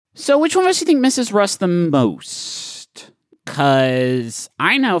So which one of us do you think misses Russ the most? Because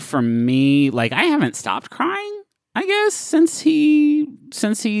I know for me, like, I haven't stopped crying, I guess, since he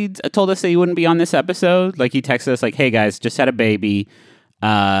told us that he wouldn't be on this episode. Like, he texted us like, hey guys, just had a baby.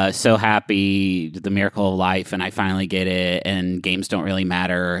 So happy, the miracle of life, and I finally get it, and games don't really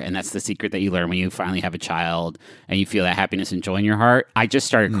matter, and that's the secret that you learn when you finally have a child, and you feel that happiness and joy in your heart. I just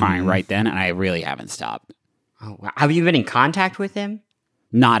started crying right then, and I really haven't stopped. Oh, wow. Have you been in contact with him?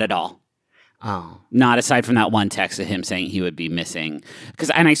 Not at all. Oh. Not aside from that one text of him saying he would be missing.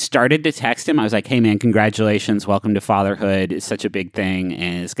 And I started to text him. I was like, hey, man, congratulations. Welcome to fatherhood. It's such a big thing,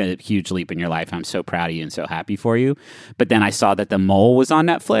 and it's a huge leap in your life. I'm so proud of you and so happy for you. But then I saw that The Mole was on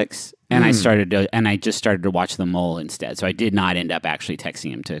Netflix, and I just started to watch The Mole instead. So I did not end up actually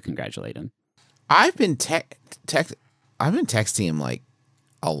texting him to congratulate him. I've been texting him like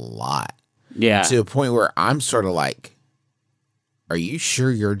a lot. Yeah. To a point where I'm sort of like, are you sure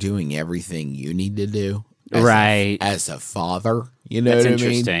you're doing everything you need to do? As a father, you know That's what I mean?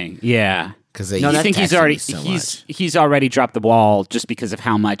 interesting. Yeah. Because you think he's already dropped the ball just because of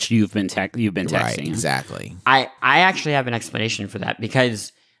how much you've been texting. Right, him. exactly. I actually have an explanation for that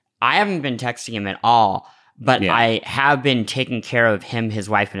because I haven't been texting him at all, but I have been taking care of him, his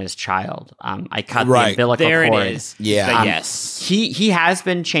wife, and his child. I cut the umbilical cord. There it is. Yeah. Yes. He has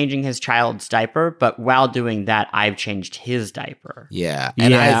been changing his child's diaper, but while doing that, I've changed his diaper. Yeah.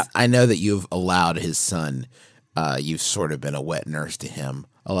 And I know that you've allowed his son, you've sort of been a wet nurse to him,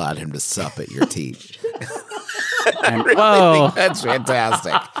 allowed him to sup at your teeth. Whoa. That's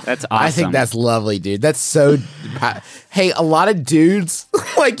fantastic. That's awesome. I think that's lovely, dude. That's so... Hey, a lot of dudes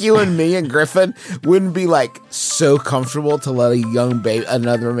like you and me and Griffin wouldn't be like so comfortable to let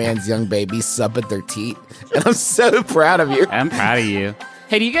another man's young baby sup at their teeth. And I'm so proud of you. I'm proud of you.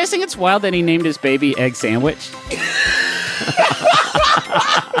 Hey, do you guys think it's wild that he named his baby Egg Sandwich?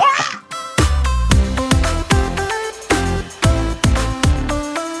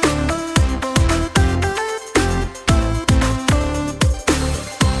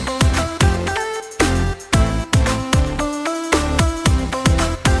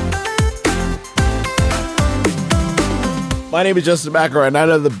 My name is Justin McElroy, and I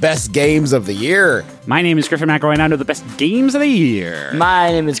know the best games of the year. My name is Griffin McElroy, and I know the best games of the year.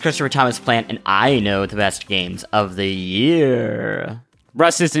 My name is Christopher Thomas Plant, and I know the best games of the year.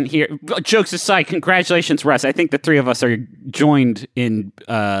 Russ isn't here. Jokes aside, congratulations, Russ. I think the three of us are joined in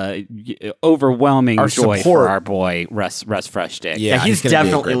overwhelming joy for our boy, Russ Frushtick. Yeah, he's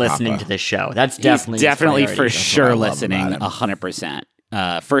definitely listening to this show. That's definitely for sure listening,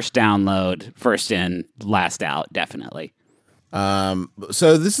 100%. First download, first in, last out, definitely.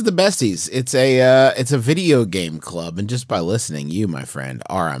 So this is the Besties. It's a video game club, and just by listening, you, my friend,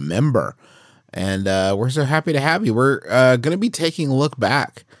 are a member. And we're so happy to have you. We're going to be taking a look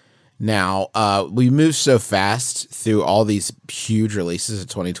back. Now, we moved so fast through all these huge releases of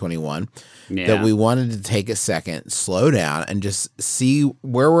 2021 that we wanted to take a second, slow down, and just see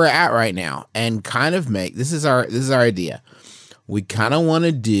where we're at right now, and kind of make this is our idea. We kind of want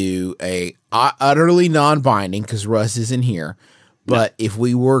to do a utterly non-binding because Russ isn't here. But if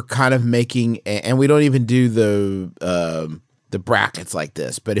we were kind of making, and we don't even do the brackets like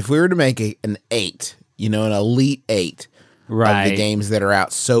this, but if we were to make an 8, an elite 8 of the games that are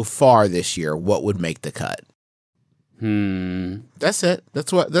out so far this year, what would make the cut? That's it.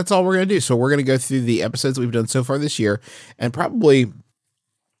 That's all we're gonna do. So we're gonna go through the episodes we've done so far this year, and probably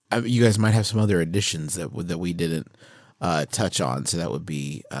you guys might have some other additions that we didn't touch on. So that would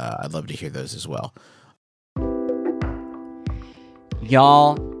be I'd love to hear those as well.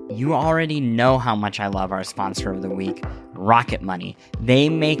 Y'all, you already know how much I love our sponsor of the week, Rocket Money. They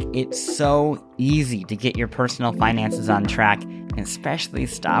make it so easy to get your personal finances on track, and especially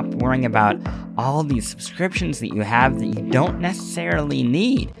stop worrying about all these subscriptions that you have that you don't necessarily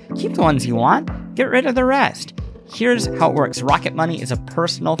need. Keep the ones you want, get rid of the rest. Here's how it works. Rocket Money is a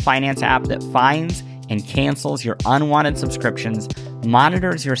personal finance app that finds and cancels your unwanted subscriptions,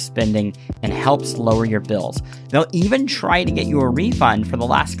 monitors your spending, and helps lower your bills. They'll even try to get you a refund for the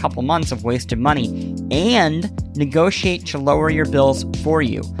last couple months of wasted money and negotiate to lower your bills for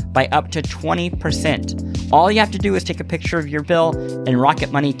you by up to 20%. All you have to do is take a picture of your bill, and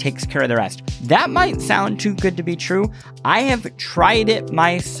Rocket Money takes care of the rest. That might sound too good to be true. I have tried it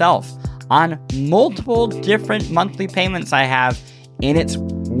myself on multiple different monthly payments I have, and it's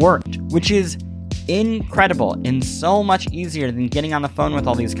worked, which is incredible and so much easier than getting on the phone with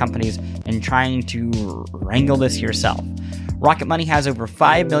all these companies and trying to wrangle this yourself. Rocket Money has over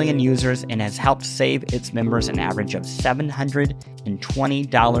 5 million users and has helped save its members an average of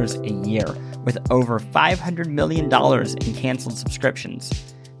 $720 a year, with over $500 million in canceled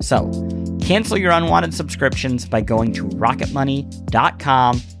subscriptions. So, cancel your unwanted subscriptions by going to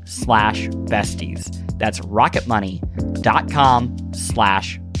rocketmoney.com/besties. That's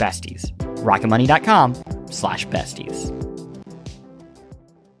rocketmoney.com/besties. rocketmoney.com/besties.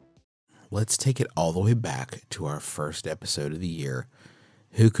 Let's take it all the way back to our first episode of the year.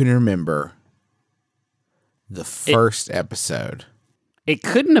 Who can remember the first episode? It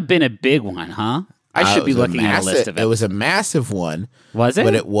couldn't have been a big one, huh? I should be looking at a list of it. It was a massive one. Was it?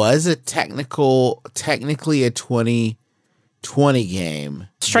 But it was technically a 2020 game.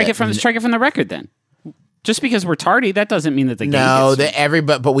 Strike it from the record then. Just because we're tardy, that doesn't mean that the game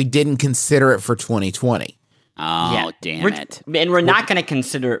but we didn't consider it for 2020. Oh, yeah. Damn it. And we're not going to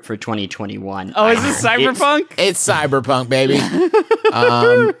consider it for 2021. Oh, is this Cyberpunk? It's Cyberpunk, baby.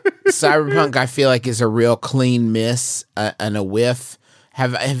 Cyberpunk, I feel like, is a real clean miss and a whiff.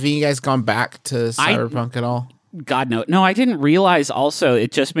 Have you guys gone back to Cyberpunk at all? God, no. No, I didn't realize also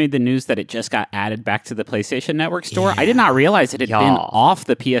it just made the news that it just got added back to the PlayStation Network store. Yeah. I did not realize it had been off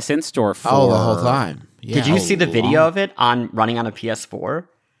the PSN store for... Oh, the whole time. Yeah. Did you see the video of it running on a PS4?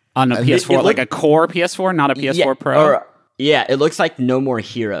 On a PS4, like a core PS4, not a PS4 Pro? It looks like No More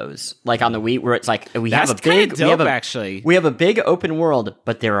Heroes, like on the Wii, where it's like we have a big open world,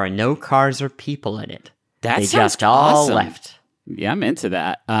 but there are no cars or people in it. They just all left. Yeah, I'm into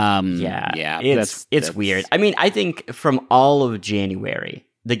that. It's weird. I mean, I think from all of January,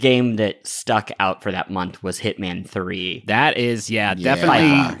 the game that stuck out for that month was Hitman 3. That is,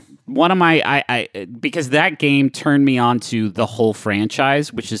 definitely one of my because that game turned me on to the whole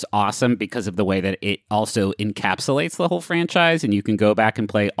franchise, which is awesome because of the way that it also encapsulates the whole franchise, and you can go back and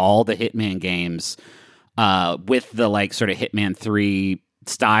play all the Hitman games with the like sort of Hitman 3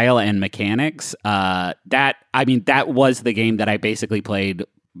 style and mechanics. That was the game that I basically played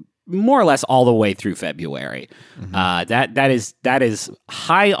more or less all the way through February. Mm-hmm. That is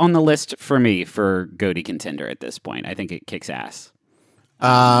high on the list for me for GOTY contender at this point. I think it kicks ass.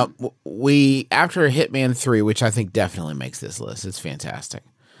 We after Hitman 3, which I think definitely makes this list, it's fantastic.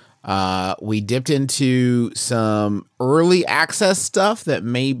 We dipped into some early access stuff that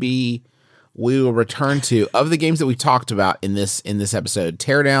maybe we will return to. Of the games that we talked about in this episode: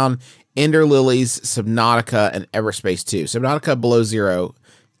 Teardown, Ender Lilies, Subnautica, and Everspace 2. Subnautica Below Zero,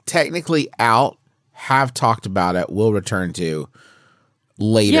 technically out. Have talked about it. We'll return to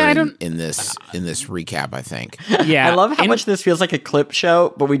later in this recap, I think. Yeah, I love how much this feels like a clip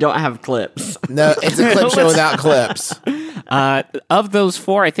show, but we don't have clips. No, it's a clip show without clips. Of those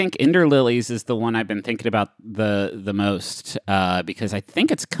four, I think Ender Lilies is the one I've been thinking about the most because I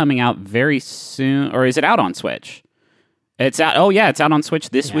think it's coming out very soon. Or is it out on Switch? It's out. Oh yeah, it's out on Switch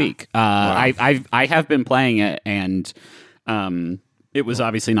this week. Wow. I have been playing it, and it was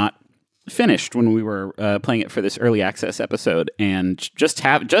obviously not finished when we were playing it for this early access episode, and just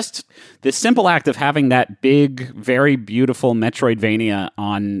this simple act of having that big, very beautiful Metroidvania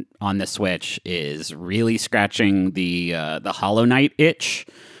on the Switch is really scratching the Hollow Knight itch.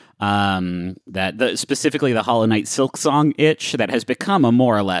 Specifically the Hollow Knight Silksong itch that has become a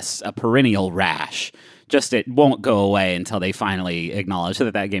more or less a perennial rash. Just it won't go away until they finally acknowledge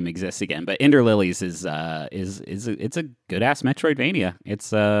that game exists again. But Ender Lilies is a good ass Metroidvania.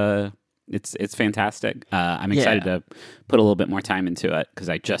 It's fantastic. I'm excited to put a little bit more time into it because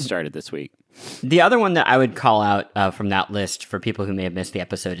I just started this week. The other one that I would call out from that list for people who may have missed the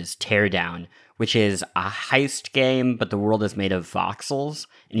episode is Teardown, which is a heist game, but the world is made of voxels,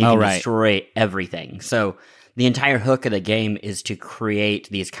 and you can destroy everything. So the entire hook of the game is to create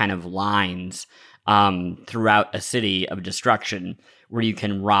these kind of lines throughout a city of destruction where you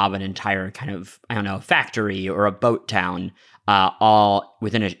can rob an entire kind of, factory or a boat town all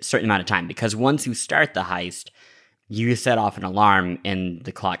within a certain amount of time. Because once you start the heist, you set off an alarm and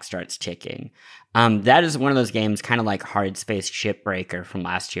the clock starts ticking. That is one of those games, kind of like Hard Space Shipbreaker from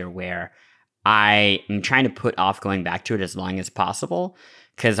last year, where I am trying to put off going back to it as long as possible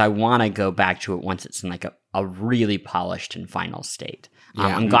because I want to go back to it once it's in like a really polished and final state.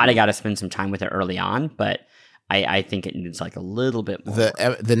 I'm glad I got to spend some time with it early on, but I think it needs like a little bit more.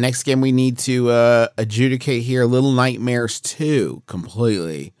 The next game we need to adjudicate here, Little Nightmares 2,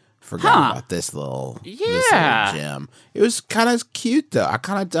 completely forgot about this little gem. It was kind of cute though. I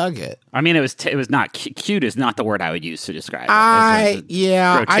kind of dug it. I mean, it was not cute. Is not the word I would use to describe it. I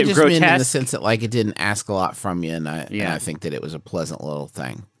just meant in the sense that like it didn't ask a lot from you, and I think that it was a pleasant little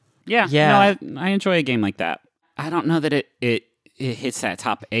thing. Yeah. No, I enjoy a game like that. I don't know that it hits that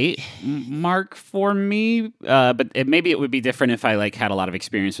top 8 mark for me, but maybe it would be different if I like had a lot of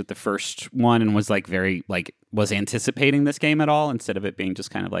experience with the first one and was like very like was anticipating this game at all instead of it being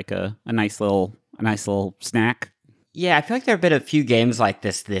just kind of like a nice little snack. Yeah, I feel like there have been a few games like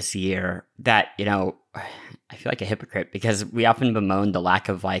this year that, I feel like a hypocrite because we often bemoan the lack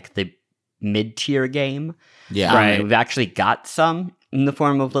of like the mid-tier game. Yeah. Right. And we've actually got some in the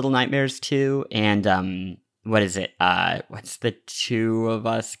form of Little Nightmares 2 and what is it? What's the Two of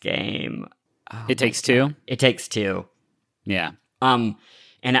Us game? Oh, It Takes Two? It Takes Two. Yeah. And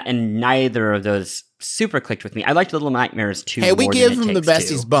neither of those super clicked with me. I liked Little Nightmares 2 Hey, we more gave than him It the Takes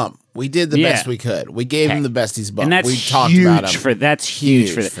besties Two. bump. We did the best we could. We gave him the besties bump. And that's we huge talked about him. that's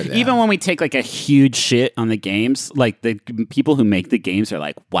huge for that. Even when we take like a huge shit on the games, like the people who make the games are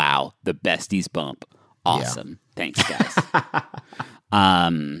like, wow, the besties bump. Awesome. Thanks, guys.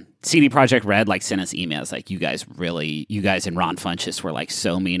 CD Projekt Red like sent us emails like, you guys and Ron Funches were like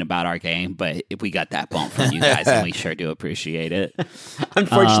so mean about our game, but if we got that bump from you guys, and we sure do appreciate it.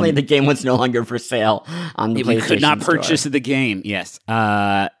 Unfortunately, the game was no longer for sale on the PlayStation We could not Store. purchase the game. Yes.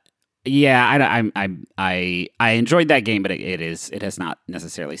 Yeah, I enjoyed that game, but it has not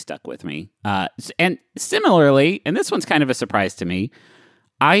necessarily stuck with me. And similarly, and this one's kind of a surprise to me,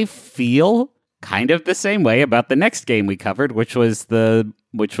 I feel kind of the same way about the next game we covered, which was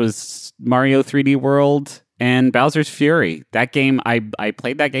Mario 3D World and Bowser's Fury. That game, I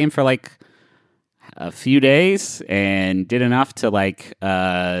played that game for like a few days and did enough to like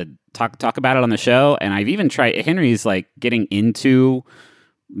talk about it on the show. And I've even tried. Henry's like getting into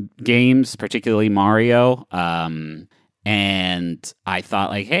games, particularly Mario. And I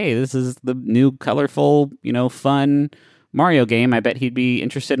thought like, hey, this is the new colorful, fun Mario game. I bet he'd be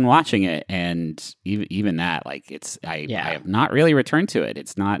interested in watching it. And even that, like, I have not really returned to it.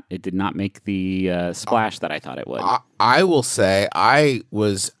 It did not make the splash that I thought it would. I will say I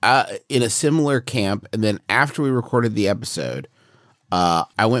was in a similar camp, and then after we recorded the episode,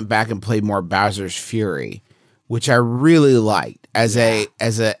 I went back and played more Bowser's Fury, which I really liked as a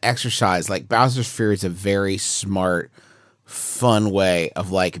exercise. Like, Bowser's Fury is a very smart, fun way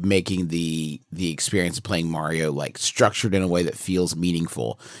of like making the experience of playing Mario like structured in a way that feels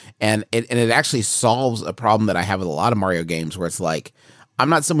meaningful, and it actually solves a problem that I have with a lot of Mario games where it's like I'm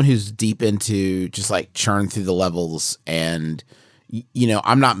not someone who's deep into just like churn through the levels, and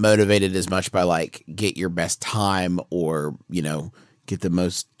I'm not motivated as much by like get your best time or get the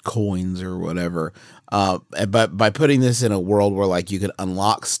most coins or whatever. But by putting this in a world where like you could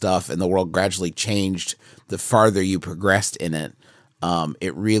unlock stuff and the world gradually changed the farther you progressed in it,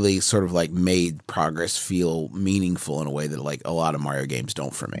 it really sort of like made progress feel meaningful in a way that like a lot of Mario games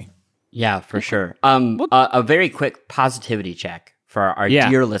don't for me. Yeah, for sure. A very quick positivity check for our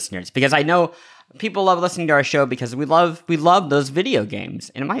dear listeners, because I know people love listening to our show because we love those video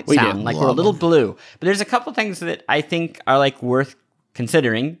games, and it might sound like we're a little blue, but there's a couple things that I think are like worth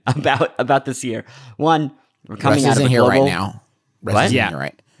considering about this year. One, we're coming out of a global... Russ isn't here right now. Russ isn't here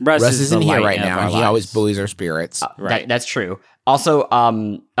right. Russ isn't here right now. He always buoys our spirits. Right. That's true. Also,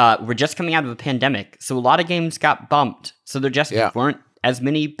 we're just coming out of a pandemic, so a lot of games got bumped. So there just weren't as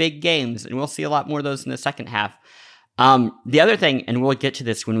many big games, and we'll see a lot more of those in the second half. The other thing, and we'll get to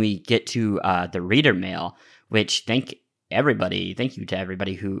this when we get to the reader mail, which thank you to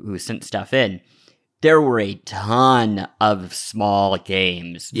everybody who sent stuff in. There were a ton of small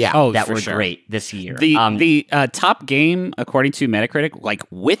games that were great this year. The top game, according to Metacritic, like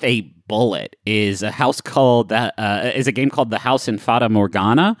with a bullet, is a game called The House in Fata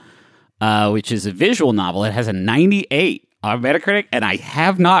Morgana, which is a visual novel. It has a 98 on Metacritic, and I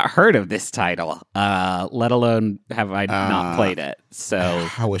have not heard of this title, let alone have I not played it. So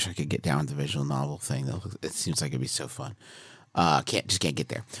I wish I could get down to the visual novel thing. It seems like it'd be so fun. Can't get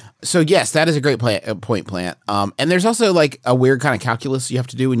there. So yes, that is a great point, Plant. And there's also like a weird kind of calculus you have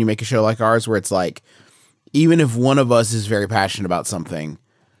to do when you make a show like ours, where it's like, even if one of us is very passionate about something,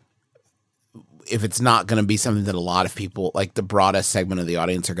 if it's not going to be something that a lot of people, like the broadest segment of the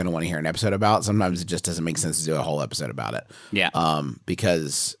audience, are going to want to hear an episode about, sometimes it just doesn't make sense to do a whole episode about it. Yeah.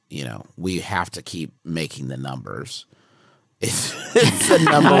 Because we have to keep making the numbers. It's the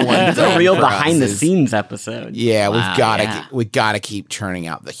number one. It's a real behind the scenes episode. Yeah, we've got to keep churning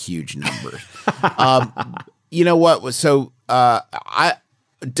out the huge numbers. You know what? So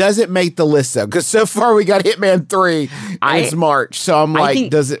does it make the list though? Because so far we got Hitman 3 and it's March. So I think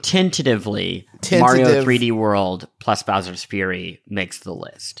does it tentatively Mario 3D World plus Bowser's Fury makes the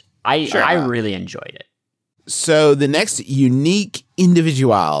list. I really enjoyed it. So the next unique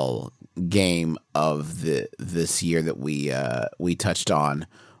individual game of this year that we touched on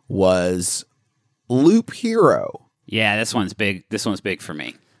was Loop Hero. Yeah, this one's big. This one's big for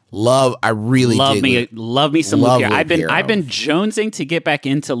me. I really love me some Loop Hero. I've been jonesing to get back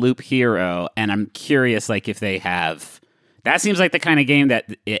into Loop Hero, and I'm curious, like, if they have That seems like the kind of game that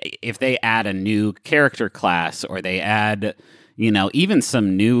if they add a new character class or they add, even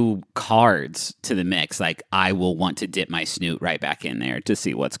some new cards to the mix, like I will want to dip my snoot right back in there to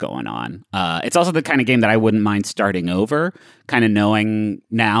see what's going on. It's also the kind of game that I wouldn't mind starting over, kind of knowing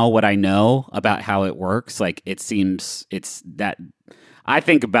now what I know about how it works. Like it's that I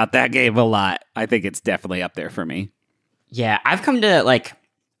think about that game a lot. I think it's definitely up there for me. Yeah, I've come to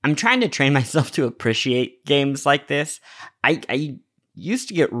I'm trying to train myself to appreciate games like this. I used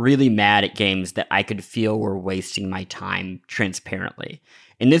to get really mad at games that I could feel were wasting my time transparently.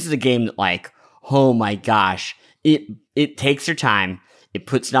 And this is a game that oh my gosh, it takes your time, it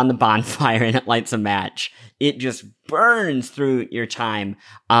puts it on the bonfire and it lights a match. It just burns through your time.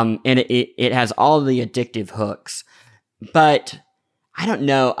 And it has all the addictive hooks. But I don't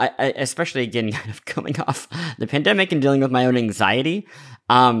know, I especially again, kind of coming off the pandemic and dealing with my own anxiety.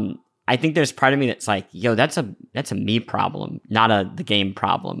 I think there's part of me that's like, yo, that's a me problem, not the game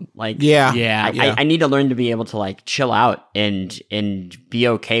problem. Yeah. I need to learn to be able to chill out and be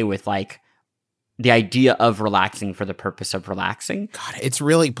okay with the idea of relaxing for the purpose of relaxing. God, it's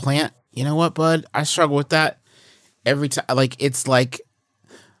really You know what, bud? I struggle with that every time. It's like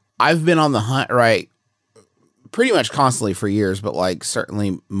I've been on the hunt, right? Pretty much constantly for years, but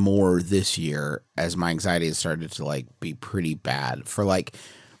certainly more this year as my anxiety has started to be pretty bad for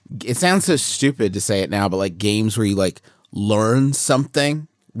it sounds so stupid to say it now, but games where you learn something,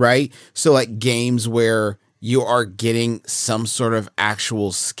 right? So games where you are getting some sort of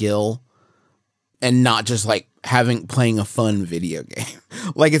actual skill and not just playing a fun video game.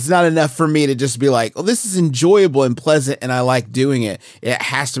 It's not enough for me to just be oh, this is enjoyable and pleasant and I like doing it. It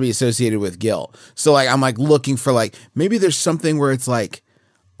has to be associated with guilt. So I'm looking for maybe there's something where it's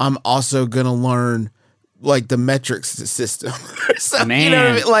I'm also going to learn the metrics system or something. Man, you know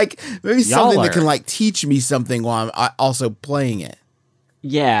what I mean? Maybe something that can teach me something while I'm also playing it.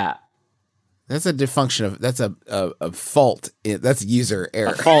 Yeah. That's a dysfunction that's a fault. That's user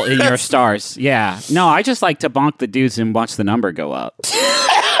error. A fault in your stars. Yeah. No, I just like to bonk the dudes and watch the number go up.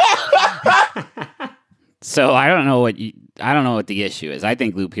 So I don't know what the issue is. I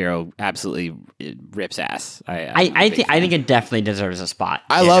think Loop Hero absolutely rips ass. I think it definitely deserves a spot.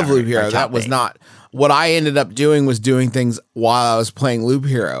 I love Loop Hero. That was not what I ended up doing. Was doing things while I was playing Loop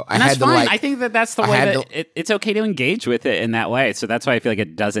Hero. And that's fine. I think that's the way that it's okay to engage with it in that way. So that's why I feel like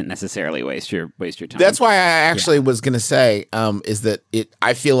it doesn't necessarily waste your time. That's why I actually was going to say is that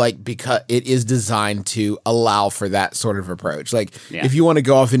I feel like because it is designed to allow for that sort of approach. If you want to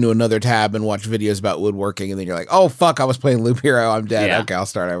go off into another tab and watch videos about woodworking and then you're like, oh fuck, I was playing Loop Hero, I'm dead. Yeah. Okay, I'll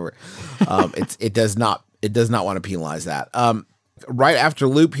start over. It does not want to penalize that. Right after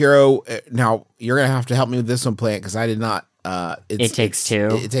Loop Hero, now you're gonna have to help me with this one, Plant, because I did not. It Takes Two.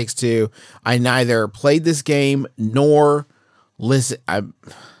 It Takes Two. I neither played this game nor listen. I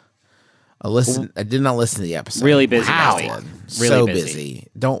did not listen to the episode. Really busy. Wow. Really so busy.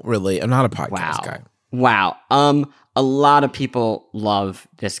 I'm not a podcast guy. Wow. A lot of people love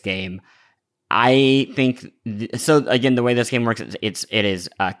this game. I think so. Again, the way this game works, it is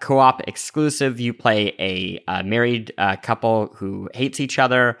co-op exclusive. You play a married couple who hates each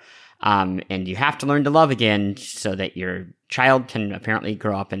other, and you have to learn to love again so that your child can apparently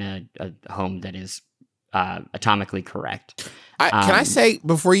grow up in a home that is atomically correct. Can I say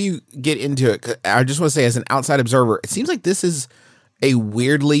before you get into it? I just want to say, as an outside observer, it seems like this is a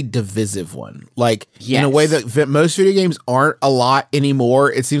weirdly divisive one. In a way that most video games aren't a lot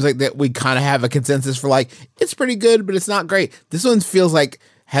anymore. It seems like that we kind of have a consensus for it's pretty good, but it's not great. This one feels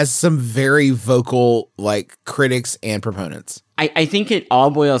has some very vocal critics and proponents. I think it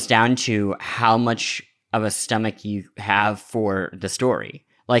all boils down to how much of a stomach you have for the story.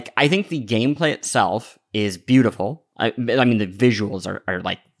 I think the gameplay itself is beautiful. I mean, the visuals are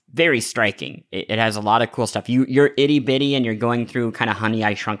very striking. It has a lot of cool stuff. You're itty bitty and you're going through kind of Honey,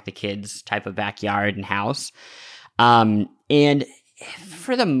 I Shrunk the Kids type of backyard and house. And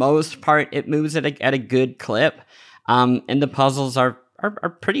for the most part, it moves at a good clip. And the puzzles are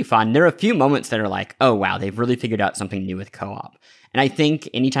pretty fun. There are a few moments that are oh wow, they've really figured out something new with co-op. And I think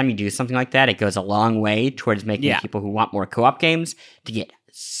anytime you do something like that, it goes a long way towards making people who want more co-op games to get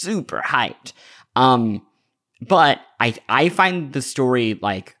super hyped. But I find the story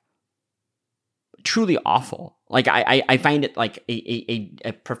truly awful. I find it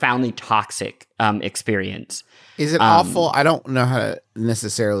a profoundly toxic experience. Is it awful? I don't know how to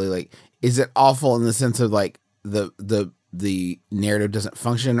necessarily is it awful in the sense of the narrative doesn't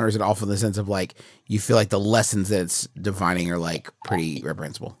function, or is it awful in the sense of you feel the lessons that it's defining are pretty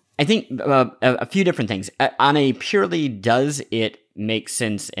reprehensible? I think a few different things. On a purely does it make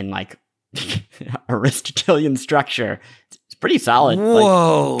sense and Aristotelian structure. It's pretty solid.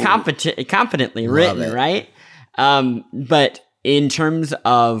 Whoa. Like, competently Love written, it. right? But in terms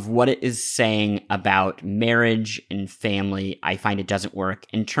of what it is saying about marriage and family, I find it doesn't work.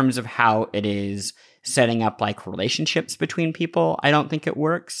 In terms of how it is setting up like relationships between people, I don't think it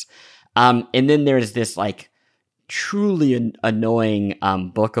works. And then there's this like truly annoying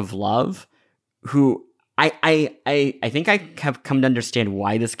Book of Love, who I think I have come to understand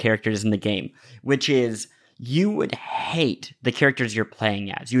why this character is in the game, which is you would hate the characters you're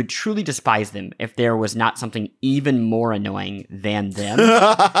playing as. You would truly despise them if there was not something even more annoying than them.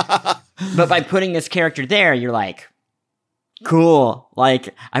 But by putting this character there, you're like, cool.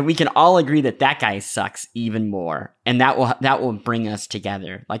 Like we can all agree that guy sucks even more, and that will bring us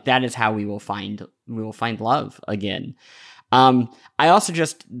together. Like that is how we will find love again. I also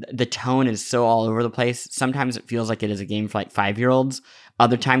just, the tone is so all over the place. Sometimes it feels like it is a game for like 5-year-olds.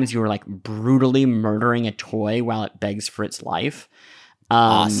 Other times you are like brutally murdering a toy while it begs for its life.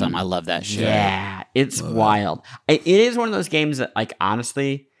 Awesome. I love that shit. Yeah, it's wild. It is one of those games that, like,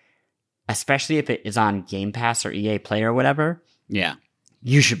 honestly, especially if it is on Game Pass or EA Play or whatever, Yeah.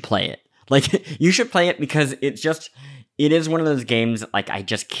 you should play it. Like, you should play it because it is one of those games that, like, I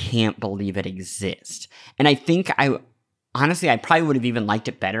just can't believe it exists. And I think honestly, I probably would have even liked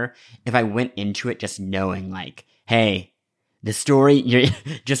it better if I went into it just knowing, like, hey, the story, you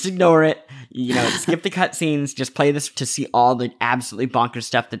just ignore it. You know, skip the cutscenes. Just play this to see all the absolutely bonkers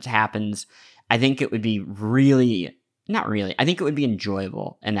stuff that happens. I think it would be not really. I think it would be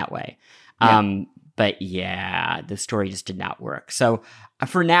enjoyable in that way. Yeah. But yeah, the story just did not work. So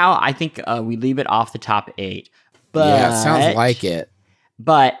for now, I think we leave it off the top 8. But, yeah, it sounds like it.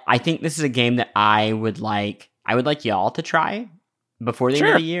 But I think this is a game that I would like y'all to try before the end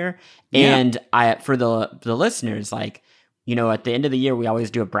of the year. Yeah. And for the listeners, like, you know, at the end of the year, we always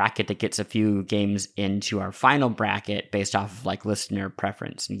do a bracket that gets a few games into our final bracket based off of like listener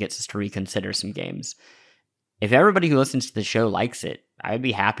preference and gets us to reconsider some games. If everybody who listens to the show likes it, I would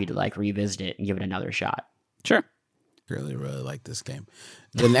be happy to like revisit it and give it another shot. Sure. Really, really like this game.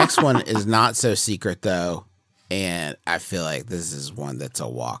 The next one is not so secret though, and I feel like this is one that's a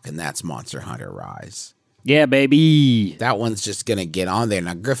walk, and that's Monster Hunter Rise. Yeah, baby. That one's just gonna get on there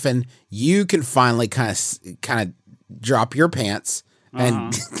now. Griffin, you can finally kind of drop your pants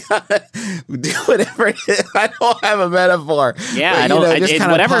and do whatever it is. I don't have a metaphor. Yeah, but, I don't. just kinda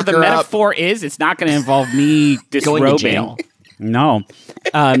whatever the pucker up. metaphor is, it's not going to involve me disrobing. Going to jail. No,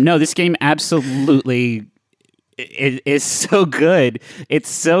 no. This game absolutely is so good. It's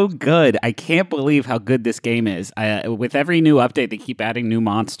so good. I can't believe how good this game is. With every new update, they keep adding new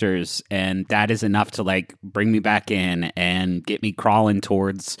monsters, and that is enough to like bring me back in and get me crawling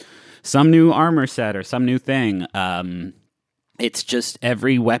towards some new armor set or some new thing. It's just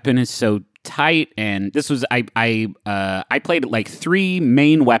every weapon is so tight, and this was I played like 3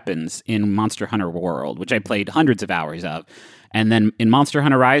 main weapons in Monster Hunter World, which I played hundreds of hours of. And then in Monster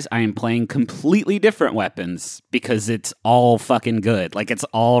Hunter Rise, I am playing completely different weapons because it's all fucking good. Like, it's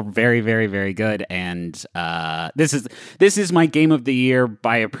all very, very, very good. And this is my game of the year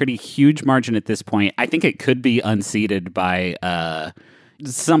by a pretty huge margin at this point. I think it could be unseated by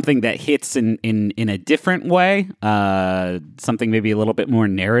something that hits in a different way, something maybe a little bit more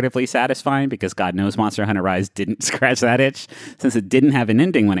narratively satisfying, because God knows Monster Hunter Rise didn't scratch that itch since it didn't have an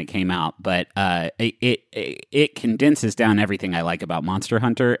ending when it came out. But it condenses down everything I like about Monster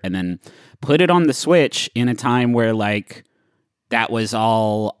Hunter, and then put it on the Switch in a time where like that was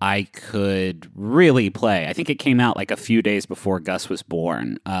all I could really play. I think it came out like a few days before Gus was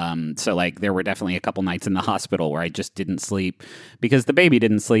born. So like there were definitely a couple nights in the hospital where I just didn't sleep because the baby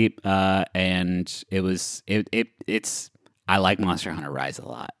didn't sleep. And it's I like Monster Hunter Rise a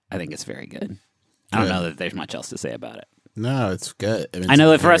lot. I think it's very good. I don't know that there's much else to say about it. No, it's good. I, mean, I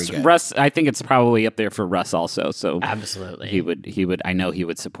know that it's Russ, I think it's probably up there for Russ also. So Absolutely. he would, I know he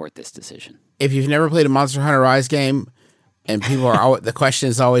would support this decision. If you've never played a Monster Hunter Rise game, and people are always, the question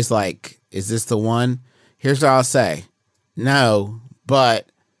is always like, is this the one? Here's what I'll say. No,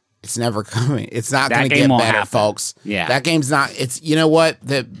 but it's never coming. It's not going to get better, happen. folks. Yeah. That game's not, it's, you know what?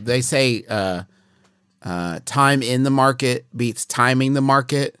 They say time in the market beats timing the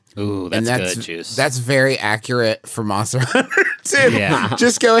market. Ooh, that's good, Juice. That's very accurate for Monster Hunter, too. Yeah.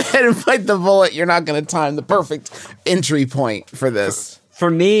 Just go ahead and bite the bullet. You're not going to time the perfect entry point for this.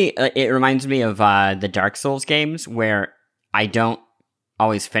 For me, it reminds me of the Dark Souls games where I don't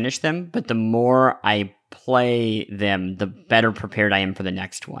always finish them, but the more I play them, the better prepared I am for the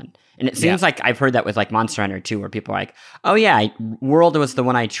next one. And it seems like I've heard that with like Monster Hunter too, where people are like, oh yeah, World was the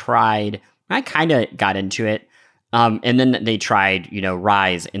one I tried. I kind of got into it. And then they tried,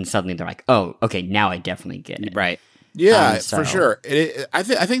 Rise, and suddenly they're like, oh, okay, now I definitely get it. Right. Yeah, for sure. I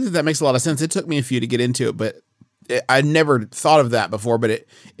think that makes a lot of sense. It took me a few to get into it, but I never thought of that before, but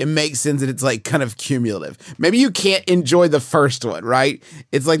it makes sense that it's like kind of cumulative. Maybe you can't enjoy the first one, right?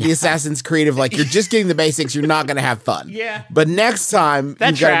 It's like the Assassin's Creed of like, you're just getting the basics, you're not going to have fun. Yeah. But next time, that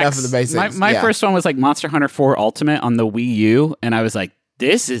you've got enough of the basics. My first one was like Monster Hunter 4 Ultimate on the Wii U, and I was like,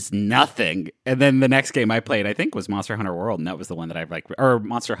 this is nothing. And then the next game I played, I think, was Monster Hunter World, and that was the one that I like, or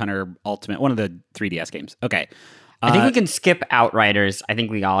Monster Hunter Ultimate, one of the 3DS games. Okay. I think we can skip Outriders. I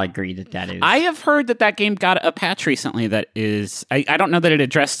think we all agree that is. I have heard that game got a patch recently that is... I don't know that it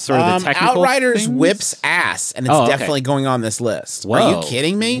addressed sort of the technical Outriders things. whips ass, and it's definitely going on this list. Whoa. Are you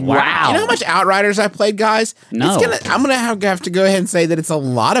kidding me? Wow. You know how much Outriders I played, guys? No. I'm gonna have to go ahead and say that it's a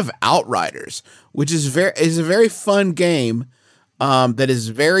lot of Outriders, which is a very fun game. That is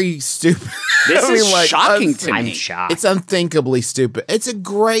very stupid. This is shocking to me. I'm shocked. It's unthinkably stupid. It's a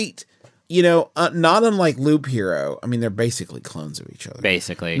great... not unlike Loop Hero. I mean, they're basically clones of each other.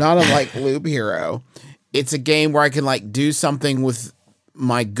 Basically. Not unlike Loop Hero. It's a game where I can like do something with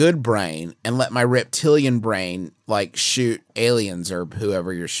my good brain and let my reptilian brain like shoot aliens or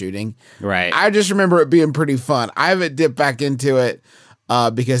whoever you're shooting. Right. I just remember it being pretty fun. I haven't dipped back into it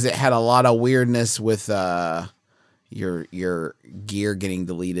because it had a lot of weirdness with your gear getting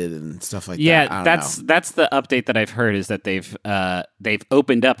deleted and stuff like that. Yeah, that's the update that I've heard is that they've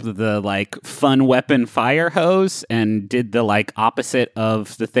opened up the like fun weapon fire hose and did the like opposite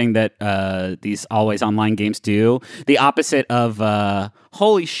of the thing that these always online games do. The opposite of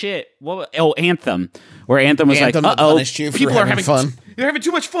holy shit, Anthem, where Anthem was Anthem like, uh-oh, people are having fun. They're having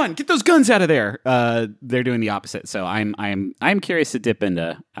too much fun. Get those guns out of there. They're doing the opposite. So I'm curious to dip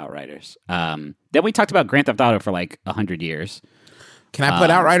into Outriders. Then we talked about Grand Theft Auto for like 100 years. Can I put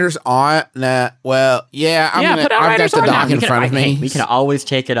Outriders on? Nah, well, yeah. I've got the dock in front of me. We can always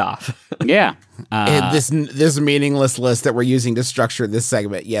take it off. Yeah. This meaningless list that we're using to structure this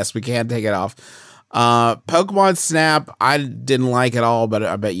segment. Yes, we can take it off. Pokemon Snap, I didn't like at all, but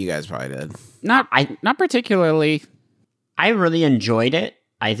I bet you guys probably did. Not particularly. I really enjoyed it.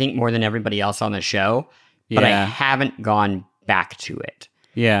 I think more than everybody else on the show, but I haven't gone back to it.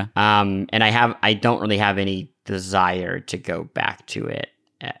 Yeah. And I don't really have any desire to go back to it.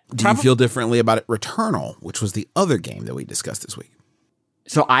 Do you feel differently about it? Returnal, which was the other game that we discussed this week.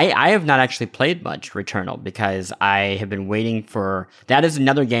 So I have not actually played much Returnal because I have been waiting for... That is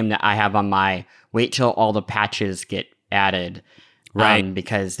another game that I have on my wait till all the patches get added. Right.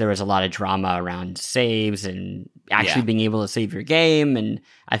 Because there was a lot of drama around saves and actually being able to save your game. And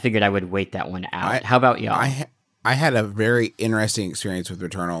I figured I would wait that one out. How about y'all? I had a very interesting experience with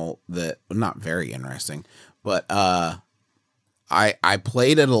Returnal that... Not very interesting, but I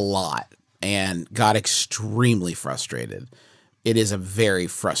played it a lot and got extremely frustrated. It is a very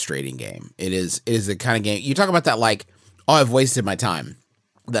frustrating game. It is the kind of game... You talk about that like, oh, I've wasted my time.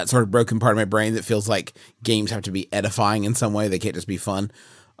 That sort of broken part of my brain that feels like games have to be edifying in some way. They can't just be fun.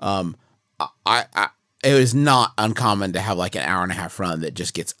 It was not uncommon to have like an hour and a half run that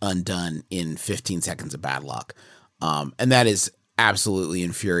just gets undone in 15 seconds of bad luck. And that is absolutely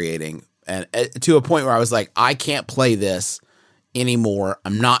infuriating. And to a point where I was like, I can't play this anymore.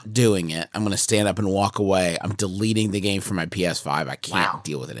 I'm not doing it. I'm going to stand up and walk away. I'm deleting the game from my PS5. I can't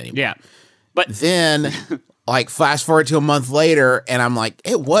deal with it anymore. Yeah. But then like flash forward to a month later and I'm like,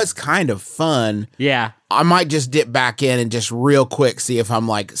 it was kind of fun. Yeah. I might just dip back in and just real quick see if I'm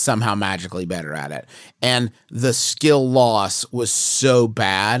like somehow magically better at it. And the skill loss was so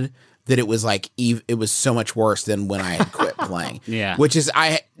bad that it was like it was so much worse than when I had quit playing. Yeah. Which is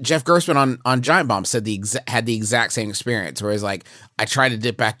Jeff Grossman on Giant Bomb said had the exact same experience where he's like, I tried to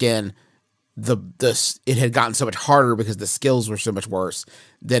dip back in, it had gotten so much harder because the skills were so much worse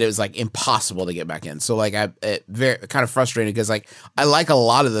that it was like impossible to get back in. So like very kind of frustrated because like I like a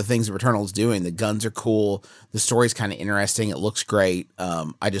lot of the things that Returnal's doing. The guns are cool, the story's kind of interesting, it looks great.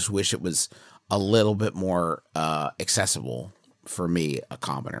 I just wish it was a little bit more accessible for me, a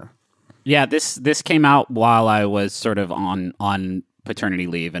commoner. Yeah, this came out while I was sort of on paternity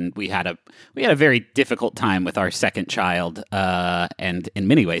leave, and we had a very difficult time with our second child, and in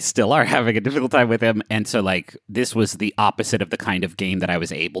many ways still are having a difficult time with him. And so like this was the opposite of the kind of game that I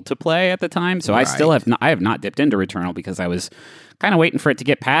was able to play at the time. So right. I have not dipped into Returnal because I was kind of waiting for it to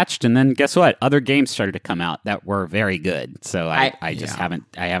get patched, and then guess what? Other games started to come out that were very good. So I just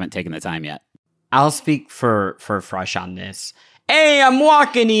haven't taken the time yet. I'll speak for Fresh on this. Hey, I'm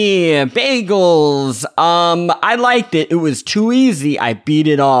walking here. Bagels. I liked it. It was too easy. I beat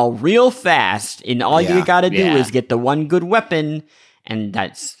it all real fast. And all you gotta do is get the one good weapon. And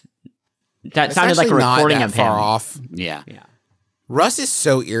that's That It's sounded like a actually not recording that of him. far off. Yeah. Russ is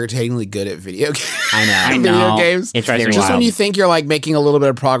so irritatingly good at video games. I know. Video games. It's Drives me very Just wild. when you think you're like making a little bit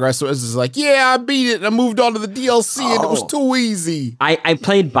of progress, so it's just like, yeah, I beat it and I moved on to the DLC and it was too easy. I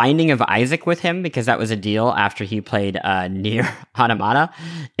played Binding of Isaac with him because that was a deal after he played Nier Automata.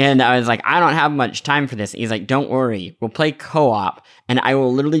 And I was like, I don't have much time for this. He's like, don't worry. We'll play co-op and I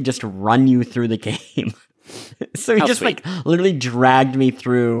will literally just run you through the game. So he How just sweet. like literally dragged me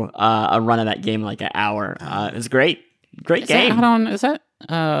through a run of that game in like an hour. It was great. Great game. Is that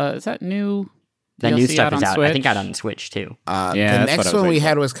new? That new DLC stuff is on out. Switch? I think out on Switch too. Yeah, The that's what I next was one we waiting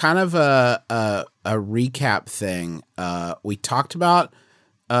had was kind of a recap thing. We talked about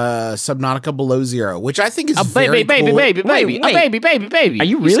Subnautica Below Zero, which I think is very cool. baby. Are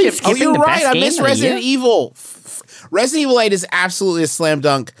you really skipped- skipping you're the right. best I game missed of the Resident year? Evil. Resident Evil 8 is absolutely a slam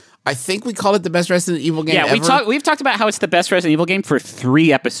dunk. I think we called it the best Resident Evil game Yeah, ever. we've talked about how it's the best Resident Evil game for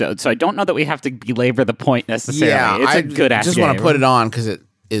 3 episodes, so I don't know that we have to belabor the point necessarily. Yeah, It's I a good ass just game. want to put it on because it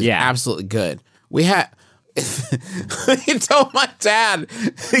is Yeah. absolutely good. We had. He told my dad.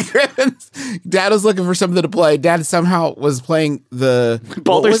 Griffin's dad was looking for something to play. Dad somehow was playing the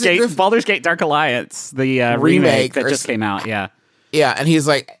Baldur's Gate Dark Alliance, the remake that or just came out. Yeah. Yeah, and he's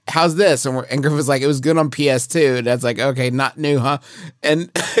like, "How's this?" And Griffin's like, "It was good on PS2." And Dad's like, "Okay, not new, huh?"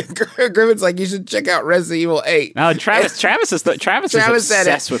 And Griffin's like, "You should check out Resident Evil 8." No, Travis is Travis said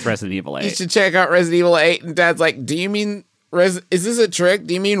obsessed it. with Resident Evil 8. You should check out Resident Evil 8. And Dad's like, "Do you mean is this a trick?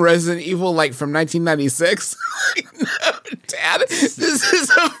 Do you mean Resident Evil like from 1996?" No, Dad, this is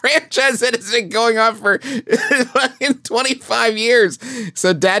a franchise that has been going on for fucking 25 years.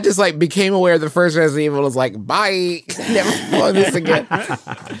 So Dad just like became aware of the first Resident Evil and was like, "Bye, never playing this again."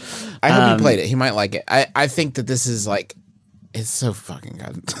 I hope he played it. He might like it. I think that this is like, it's so fucking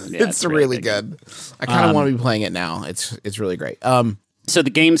good. Yeah, it's really good. I kind of want to be playing it now. It's really great. So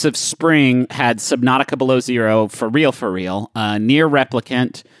the games of spring had Subnautica Below Zero, for real, Nier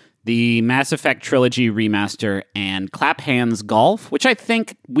Replicant, the Mass Effect Trilogy Remaster, and Clap Hands Golf, which I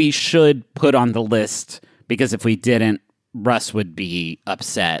think we should put on the list, because if we didn't, Russ would be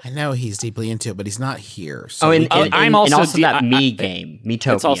upset. I know he's deeply into it, but he's not here. So Oh, we and, can- and, I'm and also also de- that I- Me game,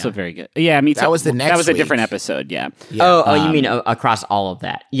 Metopia. It's also very good. Yeah, me too. That was the That next was a week. different episode, yeah. Oh, you mean across all of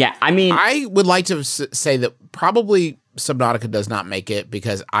that? Yeah, I mean, I would like to say that probably Subnautica does not make it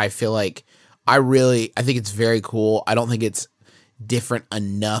because I feel like I think it's very cool. I don't think it's different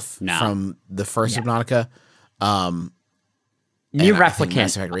enough from the first Subnautica. New and I think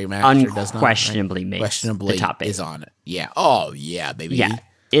Mass Replicant Effect Remaster does not, unquestionably makes questionably the top 8. is on it. Yeah. Oh yeah, baby. Yeah,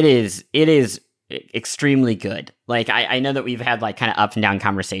 it is extremely good. Like I know that we've had like kind of up and down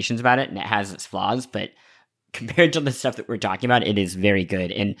conversations about it, and it has its flaws, but compared to the stuff that we're talking about, it is very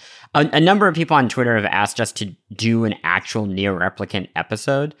good. And a number of people on Twitter have asked us to do an actual Nier Replicant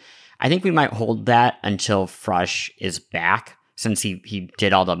episode. I think we might hold that until Frush is back, since he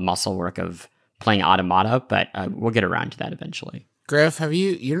did all the muscle work of playing Automata, but we'll get around to that eventually. Griff,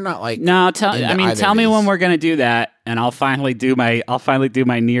 you're not like No, into either tell of me these. when we're gonna do that, and I'll finally do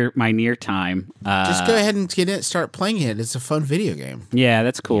my near time. Just go ahead and start playing it. It's a fun video game. Yeah,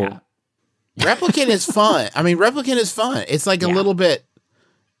 that's cool. Yeah. Replicant is fun. I mean, Replicant is fun. It's like a little bit.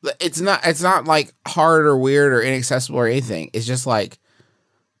 It's not like hard or weird or inaccessible or anything. It's just I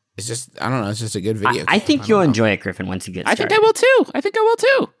don't know. It's just a good video. I game. think you'll don't know. enjoy it, Griffin, once you get I started. think I will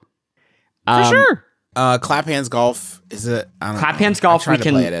too. For sure. Clap Hands Golf is it? I don't Clap know. Hands Golf, I we tried to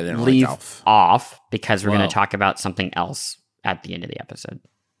can play it. I didn't like leave golf. off because we're going Whoa. to talk about something else at the end of the episode.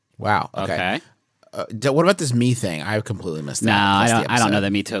 Wow. Okay. Okay. What about this me thing? I completely missed that. No, Plus the I don't know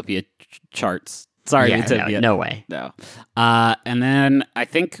episode. the Metopia charts. Sorry, Yeah, Metopia. no way. No. And then I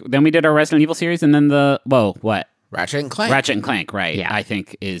think we did our Resident Evil series, and then what? Ratchet and Clank. Ratchet and Clank, right? Yeah. I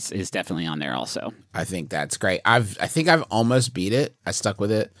think is definitely on there also. I think that's great. I think I've almost beat it. I stuck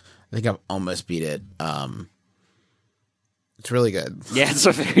with it. I think I've almost beat it. It's really good. Yeah, it's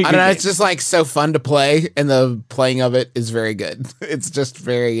a very. I don't know. It's just like so fun to play, and the playing of it is very good. It's just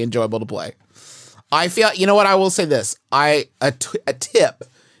very enjoyable to play. I feel, you know what? I will say this. A tip,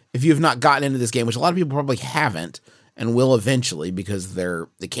 if you have not gotten into this game, which a lot of people probably haven't, and will eventually because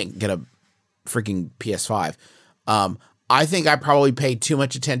they can't get a freaking PS5. I think I probably paid too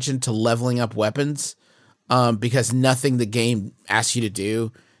much attention to leveling up weapons, because nothing the game asks you to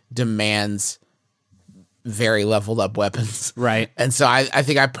do demands very leveled up weapons. Right. And so I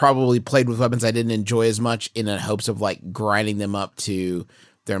think I probably played with weapons I didn't enjoy as much in the hopes of like grinding them up to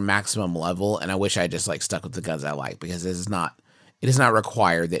their maximum level. And I wish I just like stuck with the guns I like, because it is not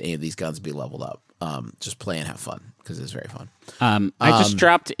required that any of these guns be leveled up. just play and have fun because it's very fun. I just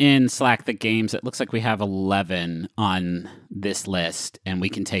dropped in Slack the games. It looks like we have 11 on this list, and we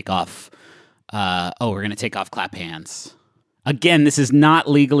can take off. We're going to take off Clap Hands. Again, this is not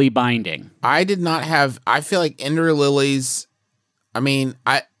legally binding. I did not have. I feel like Ender Lilies. I mean,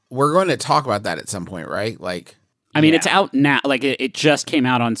 we're going to talk about that at some point, right? Like, I mean, it's out now. Like, it just came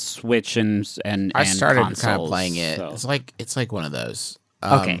out on Switch and I started consoles, kind of playing it. So. It's like one of those.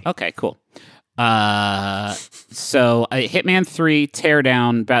 Okay, cool. So Hitman 3,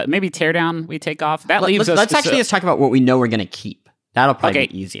 Teardown, maybe Teardown we take off. That leaves us. Let's actually just talk about what we know we're going to keep. That'll probably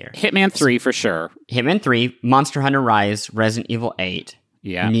be easier. Hitman 3 for sure. Hitman 3, Monster Hunter Rise, Resident Evil 8,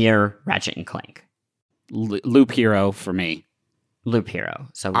 Nier, Ratchet and Clank. Loop Hero for me. Loop Hero.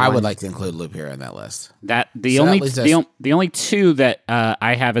 So I would like to include Loop Hero in that list. The only two that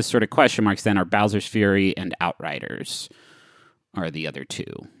I have as sort of question marks then are Bowser's Fury and Outriders are the other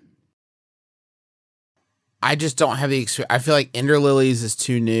two. I just don't have the experience. I feel like Ender Lilies is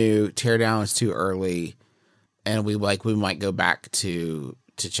too new, Teardown is too early, and we might go back to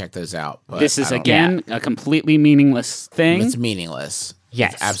check those out. But this is again a completely meaningless thing. It's meaningless.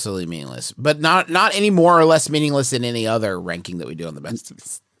 Yes, it's absolutely meaningless, but not any more or less meaningless than any other ranking that we do on the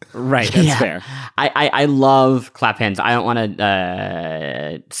best. Right, that's fair. I love Clap Hands. I don't want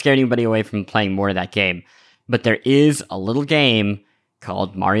to scare anybody away from playing more of that game, but there is a little game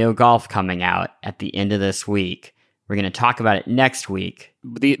called Mario Golf coming out at the end of this week. We're going to talk about it next week.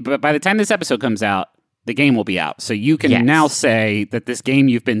 But by the time this episode comes out, the game will be out. So you can now say that this game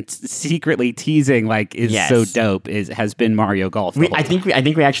you've been secretly teasing is so dope has been Mario Golf. I think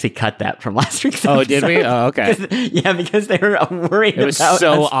we actually cut that from last week's episode. Oh, did we? Oh, okay. Because they were worried about it was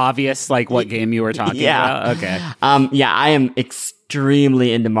so obvious what game you were talking about. Okay. I am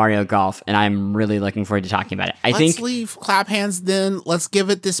extremely into Mario Golf, and I'm really looking forward to talking about it. Let's leave Clap Hands then. Let's give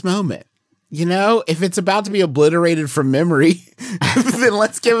it this moment. You know, if it's about to be obliterated from memory, then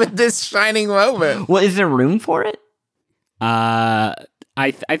let's give it this shining moment. Well, is there room for it? I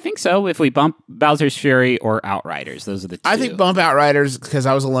think so. If we bump Bowser's Fury or Outriders, those are the two. I think bump Outriders because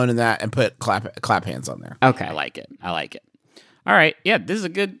I was alone in that, and put Clap Hands on there. Okay, I like it. All right, yeah, this is a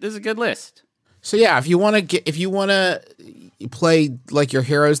good list. So yeah, if you want to play like your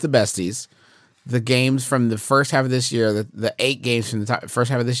heroes, the besties, the games from the first half of this year, the 8 games from the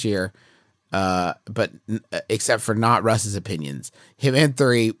first half of this year. But except for not Russ's opinions, Hitman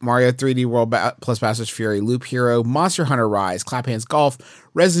 3, Mario 3D World plus Bowser's Fury, Loop Hero, Monster Hunter Rise, Clap Hands Golf,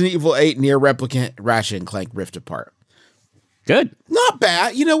 Resident Evil 8, Nier Replicant, Ratchet and Clank Rift Apart. Good. Not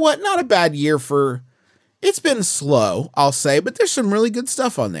bad. You know what? Not a bad year for... It's been slow, I'll say, but there's some really good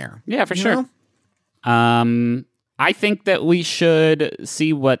stuff on there. Yeah, for sure. I think that we should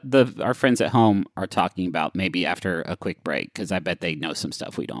see what our friends at home are talking about maybe after a quick break, because I bet they know some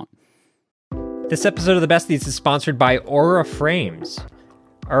stuff we don't. This episode of The Besties is sponsored by Aura Frames.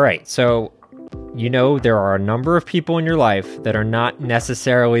 All right, so there are a number of people in your life that are not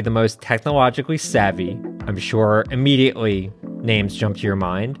necessarily the most technologically savvy. I'm sure immediately names jump to your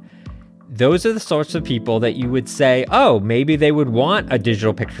mind. Those are the sorts of people that you would say, oh, maybe they would want a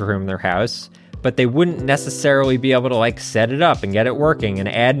digital picture room in their house, but they wouldn't necessarily be able to set it up and get it working and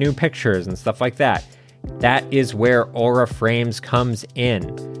add new pictures and stuff like that. That is where Aura Frames comes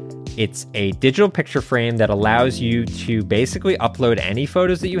in. It's a digital picture frame that allows you to basically upload any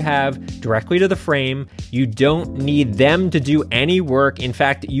photos that you have directly to the frame. You don't need them to do any work. In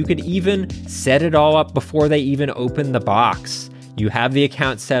fact, you could even set it all up before they even open the box. You have the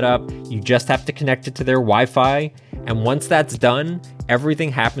account set up, you just have to connect it to their Wi-Fi, and once that's done, everything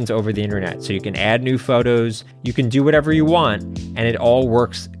happens over the internet. So you can add new photos, you can do whatever you want, and it all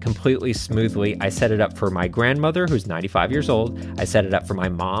works completely smoothly. I set it up for my grandmother, who's 95 years old. I set it up for my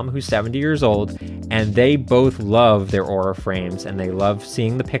mom, who's 70 years old, and they both love their Aura frames, and they love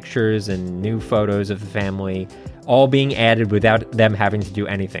seeing the pictures and new photos of the family all being added without them having to do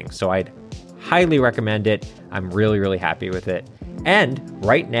anything. So I'd highly recommend it. I'm really, really happy with it. And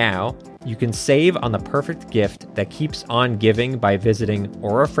right now, you can save on the perfect gift that keeps on giving by visiting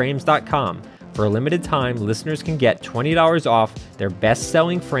auraframes.com. For a limited time, listeners can get $20 off their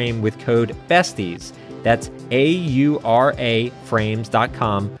best-selling frame with code BESTIES. That's AURA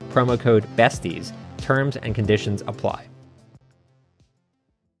frames.com, promo code BESTIES. Terms and conditions apply.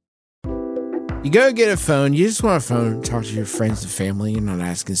 You go get a phone, you just want a phone to talk to your friends and family, you're not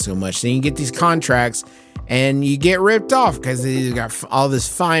asking so much. Then you get these contracts and you get ripped off because they've got all this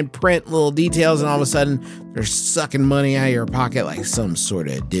fine print little details, and all of a sudden they're sucking money out of your pocket like some sort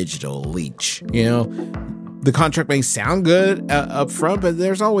of digital leech. The contract may sound good up front, but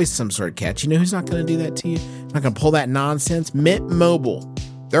there's always some sort of catch. Who's not going to do that to you? Not going to pull that nonsense? Mint Mobile.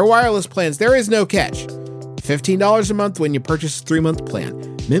 Their wireless plans, there is no catch. $15 a month when you purchase a 3-month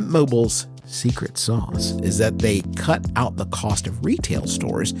plan. Mint Mobile's secret sauce is that they cut out the cost of retail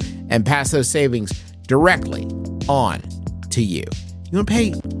stores and pass those savings directly on to you. You want to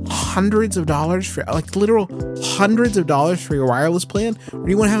pay hundreds of dollars for, like literal hundreds of dollars for your wireless plan? Or do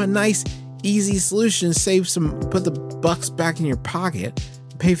you want to have a nice, easy solution, save some, put the bucks back in your pocket,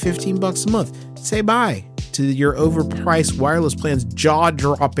 pay $15 a month? Say bye to your overpriced wireless plan's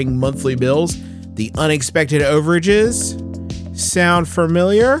jaw-dropping monthly bills, the unexpected overages. Sound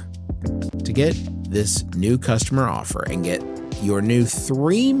familiar? To get this new customer offer and get your new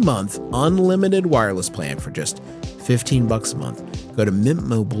 3-month unlimited wireless plan for just $15 a month, go to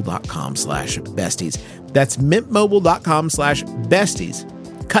mintmobile.com/besties. That's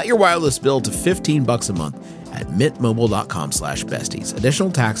mintmobile.com/besties. Cut your wireless bill to $15 a month at mintmobile.com/besties.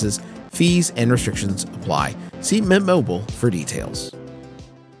 Additional taxes, fees, and restrictions apply. See Mint Mobile for details.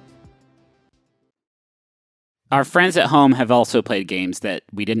 Our friends at home have also played games that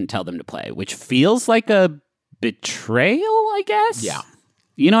we didn't tell them to play, which feels like a betrayal, I guess. Yeah.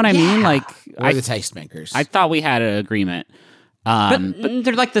 You know what I mean? Like, We're the tastemakers. I thought we had an agreement. But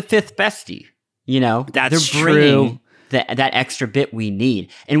they're like the fifth bestie, you know? That's they're bringing true. that extra bit we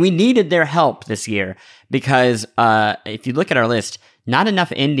need. And we needed their help this year because if you look at our list, not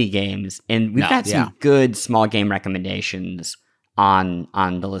enough indie games. And we've got some good small game recommendations on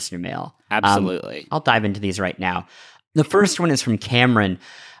the listener mail. Absolutely. I'll dive into these right now. The first one is from Cameron.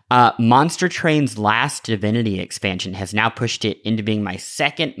 Monster Train's last Divinity expansion has now pushed it into being my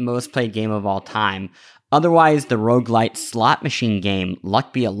second most played game of all time. Otherwise, the roguelite slot machine game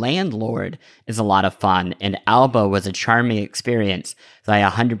Luck Be a Landlord is a lot of fun, and Alba was a charming experience that I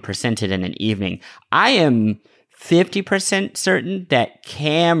 100%ed in an evening. I am 50% certain that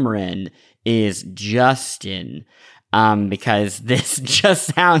Cameron is Justin. Because this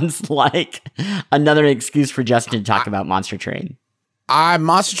just sounds like another excuse for Justin to talk about Monster Train.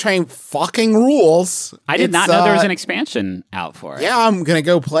 Monster Train fucking rules. I did not know there was an expansion out for it. Yeah, I'm going to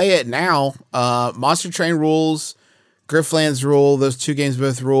go play it now. Monster Train rules. Grifflands rule. Those two games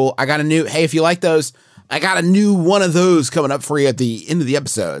both rule. I got a new, hey, if you like those, I got a new one of those coming up for you at the end of the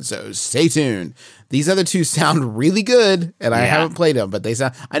episode. So stay tuned. These other two sound really good, and I haven't played them, but they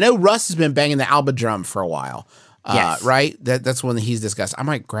sound, I know Russ has been banging the Alba drum for a while. Yes. Right? That's one that he's discussed. I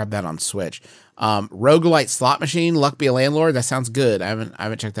might grab that on Switch. Roguelite slot machine, Luck Be a Landlord. That sounds good. I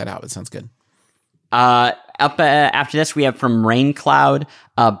haven't checked that out, but it sounds good. After this, we have from Raincloud.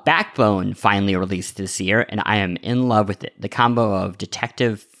 Backbone finally released this year, and I am in love with it. The combo of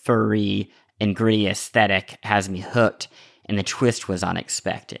detective, furry, and gritty aesthetic has me hooked, and the twist was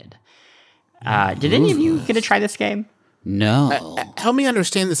unexpected. Did any of you get to try this game? No. Help me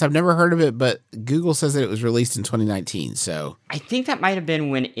understand this. I've never heard of it, but Google says that it was released in 2019. So I think that might have been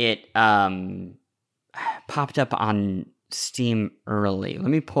when it popped up on Steam early.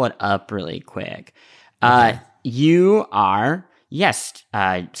 Let me pull it up really quick. Okay. You are, yes,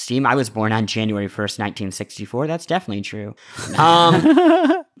 Steam. I was born on January 1st, 1964. That's definitely true.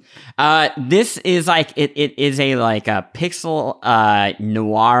 This is like, it is a pixel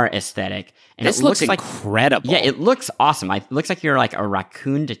noir aesthetic. And this looks incredible. Yeah, it looks awesome. It looks like you're like a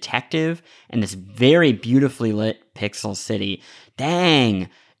raccoon detective in this very beautifully lit pixel city. Dang.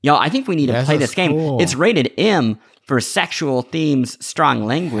 Yo, I think we need to play this game. Cool. It's rated M for sexual themes, strong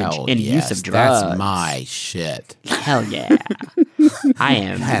language, and use of drugs. That's my shit. Hell yeah. I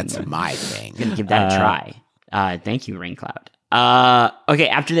am. That's my thing. Gonna give that a try. Thank you, Raincloud. Okay,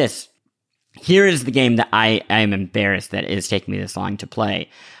 after this, here is the game that I am embarrassed that it is taking me this long to play.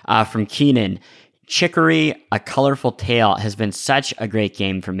 From Keenan, Chicory, A Colorful Tale has been such a great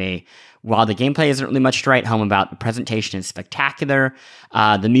game for me. While the gameplay isn't really much to write home about, the presentation is spectacular.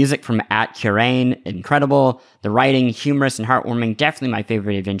 The music from At Curain, incredible. The writing, humorous and heartwarming. Definitely my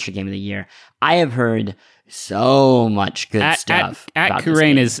favorite adventure game of the year. I have heard so much good stuff. At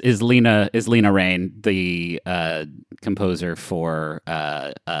Curain is Lena Rain, the composer for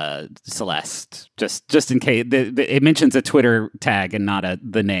Celeste. Just in case it mentions a Twitter tag and not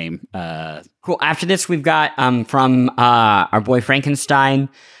the name. Cool. After this, we've got from our boy Frankenstein.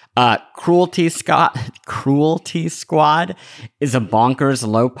 Cruelty Squad is a bonkers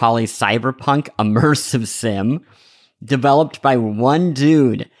low poly cyberpunk immersive sim developed by one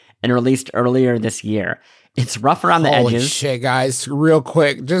dude and released earlier this year. It's rough around the Holy edges. shit, guys! Real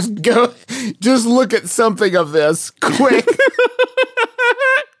quick, just look at something of this quick.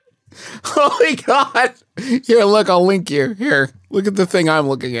 Holy God! Here, look, I'll link you. Here, look at the thing I'm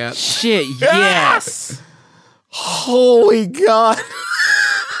looking at. Shit, yes. Holy God!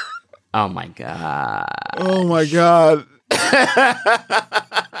 Oh my god! Oh my God!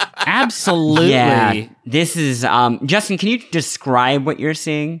 Absolutely. Yeah, this is Justin. Can you describe what you're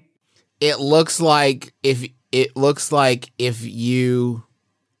seeing? It looks like if you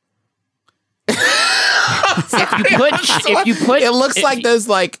If you put it looks like those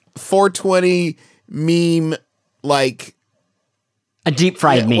like 420 meme like A deep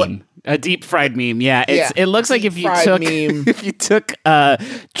fried meme. a deep fried meme, yeah. It looks like if you fried took meme. if you took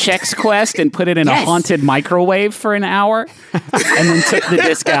Chex Quest and put it in a Yes. haunted microwave for an hour and then took the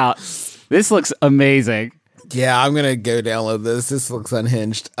disc out. This looks amazing. Yeah, I'm gonna go download this. This looks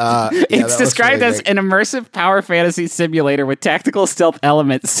unhinged. It's described as an immersive power fantasy simulator with tactical stealth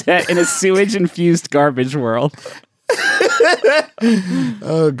elements set in a sewage-infused garbage world.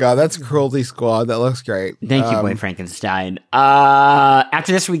 Oh god, that's Cruelty Squad. That looks great. Thank you, Boy Frankenstein.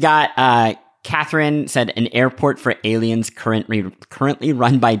 After this, we got Catherine said an airport for aliens currently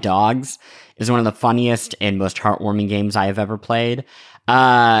run by dogs is one of the funniest and most heartwarming games I have ever played.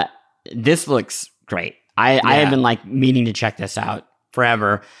 This looks great. I have been like meaning to check this out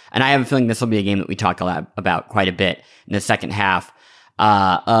forever, and I have a feeling this will be a game that we talk about quite a bit in the second half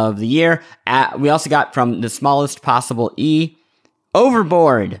of the year. We also got from the smallest possible E,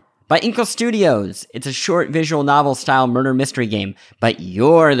 Overboard by Inkle Studios. It's a short visual novel style murder mystery game, but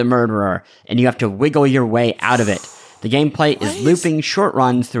you're the murderer, and you have to wiggle your way out of it. The gameplay is looping short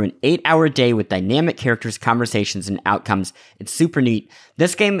runs through an 8-hour day with dynamic characters, conversations, and outcomes. It's super neat.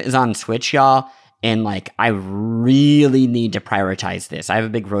 This game is on Switch, y'all. And like, I really need to prioritize this. I have a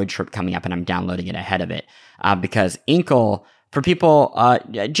big road trip coming up, and I'm downloading it ahead of it because Inkle. For people,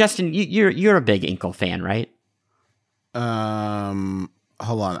 Justin, you're a big Inkle fan, right?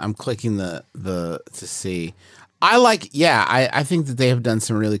 Hold on, I'm clicking the to see. I think that they have done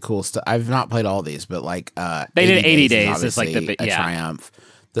some really cool stuff. I've not played all these, but like They did 80 is days. It's like obviously the a triumph.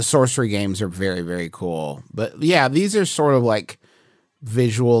 The sorcery games are very, very cool. But yeah, these are sort of like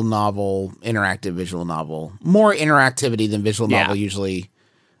interactive visual novel. More interactivity than visual novel usually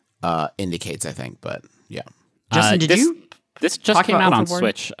indicates, I think. But yeah. Justin, did you? This just talk came about out on Overboard?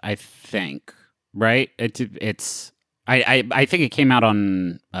 Switch, I think. Right? It's I think it came out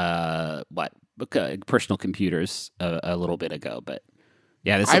on personal computers a little bit ago, but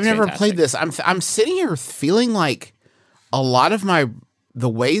yeah, this I've looks never fantastic. played this. I'm sitting here feeling like a lot of the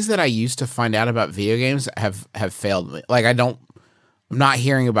ways that I used to find out about video games have failed me. Like I'm not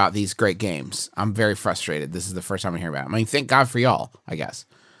hearing about these great games. I'm very frustrated. This is the first time I'm hearing about it. I mean, thank God for y'all, I guess.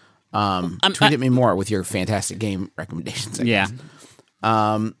 Tweet at me more with your fantastic game recommendations. I guess.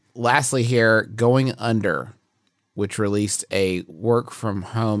 Lastly here, Going Under, which released a work from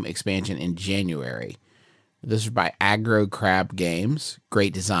home expansion in January. This is by Aggro Crab Games.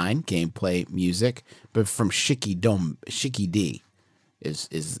 Great design, gameplay, music, but from Shiki D is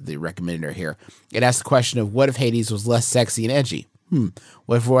the recommender here. It asks the question of what if Hades was less sexy and edgy?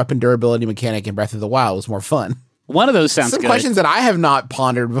 What if weapon durability mechanic in Breath of the Wild was more fun? One of those sounds Some good. questions that I have not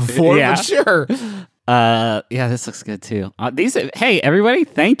pondered before, Yeah. but sure. Yeah, this looks good too. Hey everybody,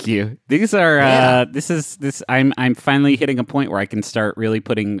 thank you. These are I'm finally hitting a point where I can start really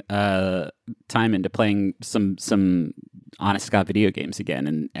putting time into playing some honest to God video games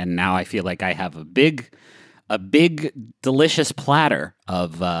again, and now I feel like I have a big delicious platter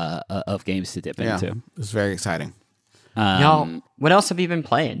of games to dip into. It's very exciting. Y'all, what else have you been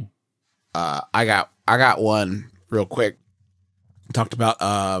playing? I got one real quick. Talked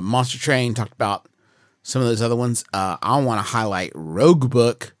about Monster Train, talked about some of those other ones. I want to highlight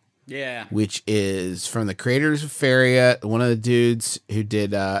Roguebook, which is from the creators of Faria, one of the dudes who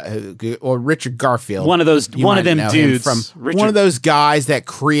did or Richard Garfield. One of them dudes from one of those guys that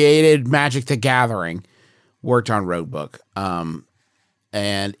created Magic the Gathering, worked on Roguebook.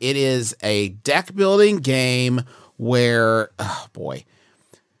 And it is a deck building game where, oh boy,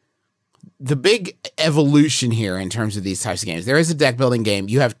 the big evolution here in terms of these types of games. There is a deck building game.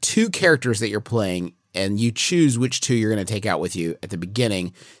 You have two characters that you're playing, and you choose which two you're going to take out with you at the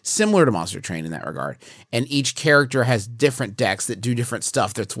beginning, similar to Monster Train in that regard. And each character has different decks that do different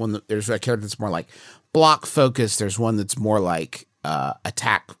stuff. There's a character that's more like block focused. There's one that's more like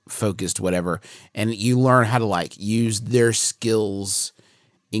attack focused, whatever. And you learn how to like use their skills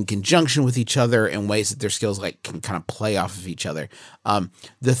in conjunction with each other in ways that their skills like can kind of play off of each other.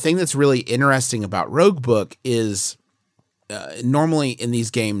 The thing that's really interesting about Roguebook is normally in these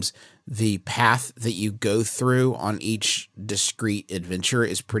games, the path that you go through on each discrete adventure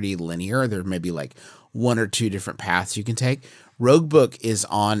is pretty linear. There may be like one or two different paths you can take. Roguebook is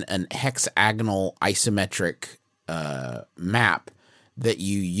on an hexagonal isometric map that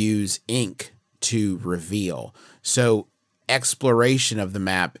you use ink to reveal. So exploration of the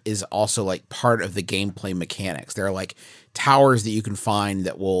map is also like part of the gameplay mechanics. There are like towers that you can find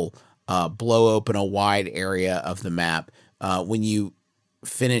that will blow open a wide area of the map. When you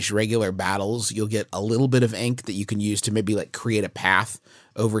finish regular battles, you'll get a little bit of ink that you can use to maybe like create a path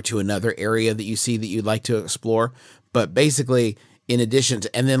over to another area that you see that you'd like to explore. But basically, in addition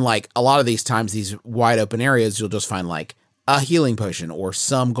to, and then like a lot of these times, these wide open areas, you'll just find like a healing potion or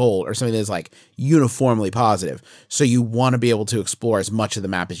some gold or something that's like uniformly positive. So you want to be able to explore as much of the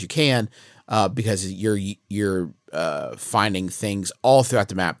map as you can, because you're finding things all throughout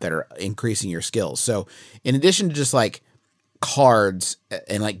the map that are increasing your skills. So in addition to just like cards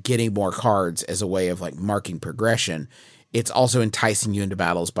and like getting more cards as a way of like marking progression, it's also enticing you into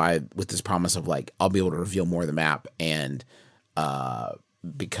battles with this promise of like, I'll be able to reveal more of the map and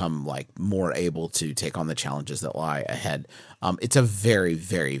become like more able to take on the challenges that lie ahead. It's a very,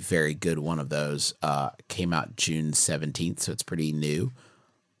 very, very good one of those. Came out June 17th, so it's pretty new.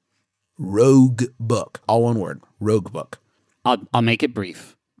 Rogue Book, all one word, Rogue Book. I'll make it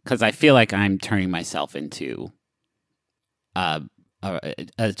brief because I feel like I'm turning myself into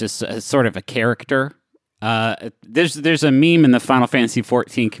just a sort of a character. There's a meme in the Final Fantasy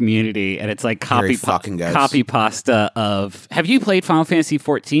 14 community, and it's like copy pasta of. Have you played Final Fantasy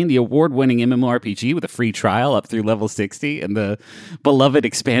 14, the award-winning MMORPG with a free trial up through level 60 and the beloved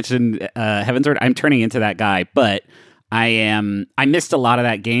expansion Heavensward? I'm turning into that guy, but I missed a lot of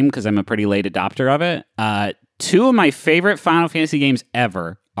that game because I'm a pretty late adopter of it. Two of my favorite Final Fantasy games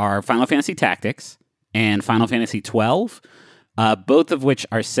ever are Final Fantasy Tactics and Final Fantasy 12. Both of which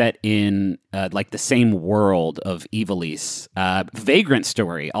are set in like the same world of Ivalice. Vagrant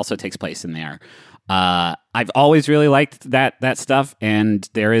Story also takes place in there. I've always really liked that stuff, and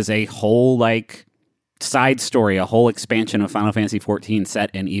there is a whole like side story, a whole expansion of Final Fantasy XIV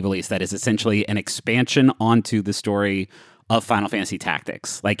set in Ivalice that is essentially an expansion onto the story of Final Fantasy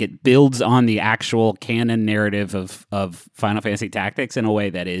Tactics. Like it builds on the actual canon narrative of Final Fantasy Tactics in a way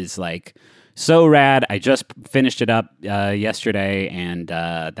that is like so rad. I just finished it up yesterday, and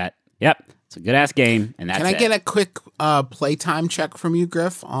it's a good ass game. And that's Can I get a quick playtime check from you,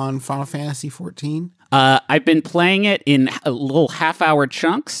 Griff, on Final Fantasy 14? I've been playing it in little half-hour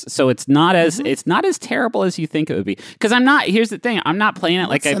chunks, so it's not as terrible as you think it would be. Because I'm not. Here's the thing: I'm not playing it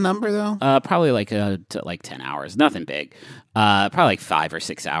like What's the number though? Probably like 10 hours. Nothing big. Probably like 5 or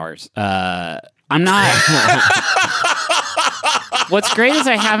 6 hours. I'm not. What's great is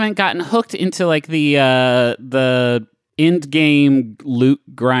I haven't gotten hooked into like the end game loot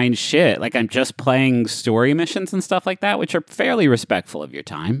grind shit. Like I'm just playing story missions and stuff like that, which are fairly respectful of your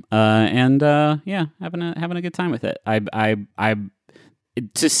time. Having a good time with it. I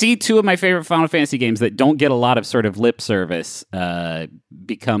to see two of my favorite Final Fantasy games that don't get a lot of sort of lip service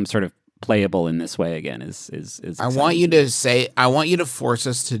become sort of playable in this way again is I want you to force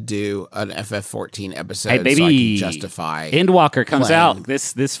us to do an FF14 episode, hey, baby, so I can justify Endwalker comes playing. out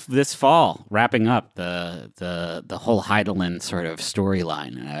this fall, wrapping up the whole Heidelin sort of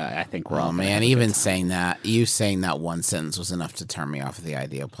storyline. I think we're all man, even saying that one sentence was enough to turn me off of the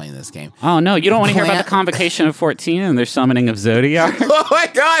idea of playing this game. Oh no, you don't want to hear about the convocation of 14 and their summoning of Zodiac? Oh my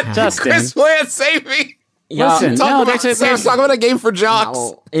god, Justin. Chris Plant, save me. Listen, let's talk about a game for jocks.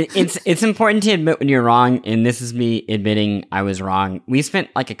 No, it's important to admit when you're wrong, and this is me admitting I was wrong. We spent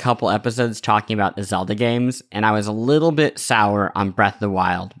like a couple episodes talking about the Zelda games, and I was a little bit sour on Breath of the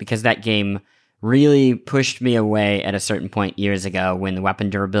Wild because that game really pushed me away at a certain point years ago when the weapon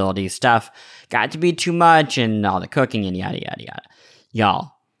durability stuff got to be too much and all the cooking and yada, yada, yada.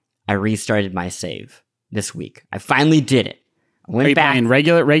 Y'all, I restarted my save this week. I finally did it. Are you playing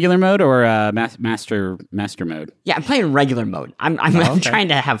regular mode or master mode? Yeah, I'm playing regular mode. I'm trying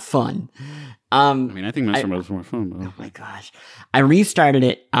to have fun. I think master mode is more fun. Though. Oh my gosh, I restarted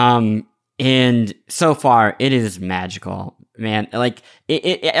it. And so far it is magical, man. Like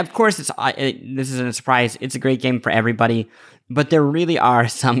it of course, this isn't a surprise. It's a great game for everybody. But there really are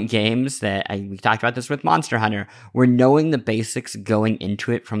some games that we talked about this with Monster Hunter, where knowing the basics going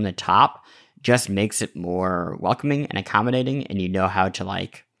into it from the top just makes it more welcoming and accommodating, and you know how to,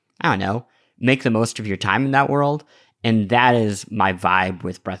 like, I don't know, make the most of your time in that world. And that is my vibe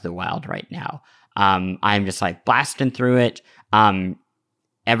with Breath of the Wild right now. I'm just like blasting through it.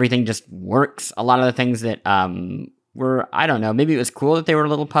 Everything just works. A lot of the things that were, I don't know, maybe it was cool that they were a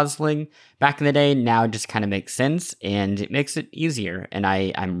little puzzling back in the day, now it just kind of makes sense, and it makes it easier. And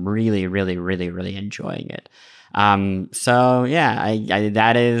I'm really, really, really, really enjoying it. So yeah, I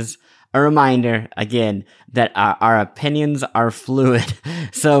that is a reminder, again, that our opinions are fluid.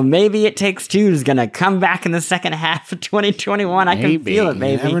 So maybe It Takes Two is going to come back in the second half of 2021. I can feel it,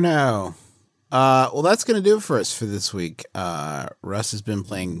 baby. You never know. Well, that's going to do it for us for this week. Russ has been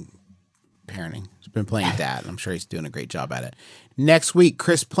playing parenting. He's been playing dad. I'm sure he's doing a great job at it. Next week,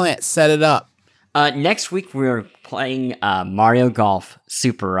 Chris Plant, set it up. Next week, we're playing Mario Golf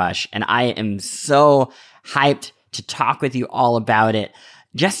Super Rush, and I am so hyped to talk with you all about it.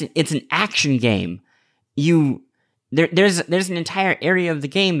 It's an action game. There's an entire area of the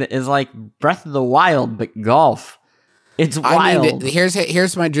game that is like Breath of the Wild, but golf. It's wild.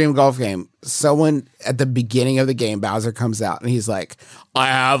 Here's my dream golf game. Someone at the beginning of the game, Bowser comes out and he's like, "I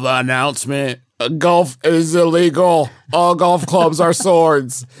have an announcement. Golf is illegal. All golf clubs are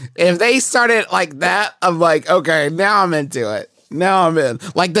swords." If they started like that, I'm like, okay, now I'm into it. Now I'm in.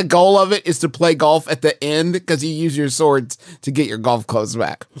 Like the goal of it is to play golf at the end because you use your swords to get your golf clubs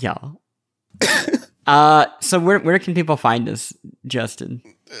back. Yeah. So where can people find us, Justin?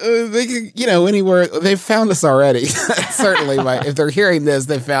 They can, anywhere. They've found us already. Certainly, if they're hearing this,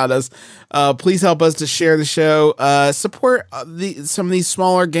 they found us. Please help us to share the show. Support some of these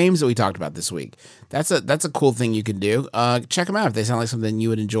smaller games that we talked about this week. That's a cool thing you can do. Check them out if they sound like something you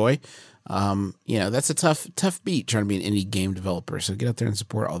would enjoy. That's a tough beat trying to be an indie game developer. So get out there and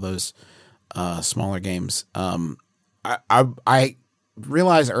support all those smaller games. I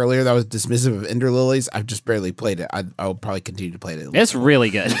realized earlier that I was dismissive of Ender Lilies. I've just barely played it. I'll probably continue to play it. It's really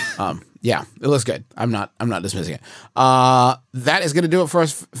good. Yeah, it looks good. I'm not dismissing it. That is going to do it for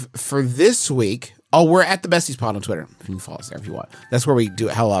us for this week. Oh, we're at the Besties Pod on Twitter. You can follow us there if you want. That's where we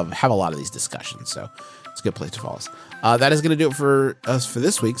have a lot of these discussions. So it's a good place to follow us. That is going to do it for us for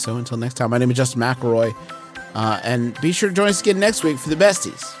this week. So until next time, my name is Justin McElroy. And be sure to join us again next week for the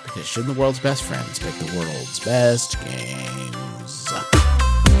Besties, because shouldn't the world's best friends make the world's best games?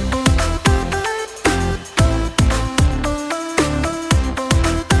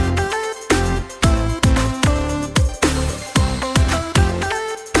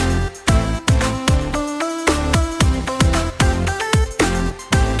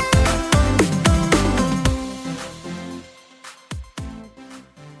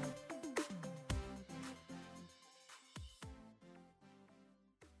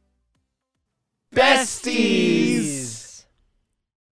 Besties!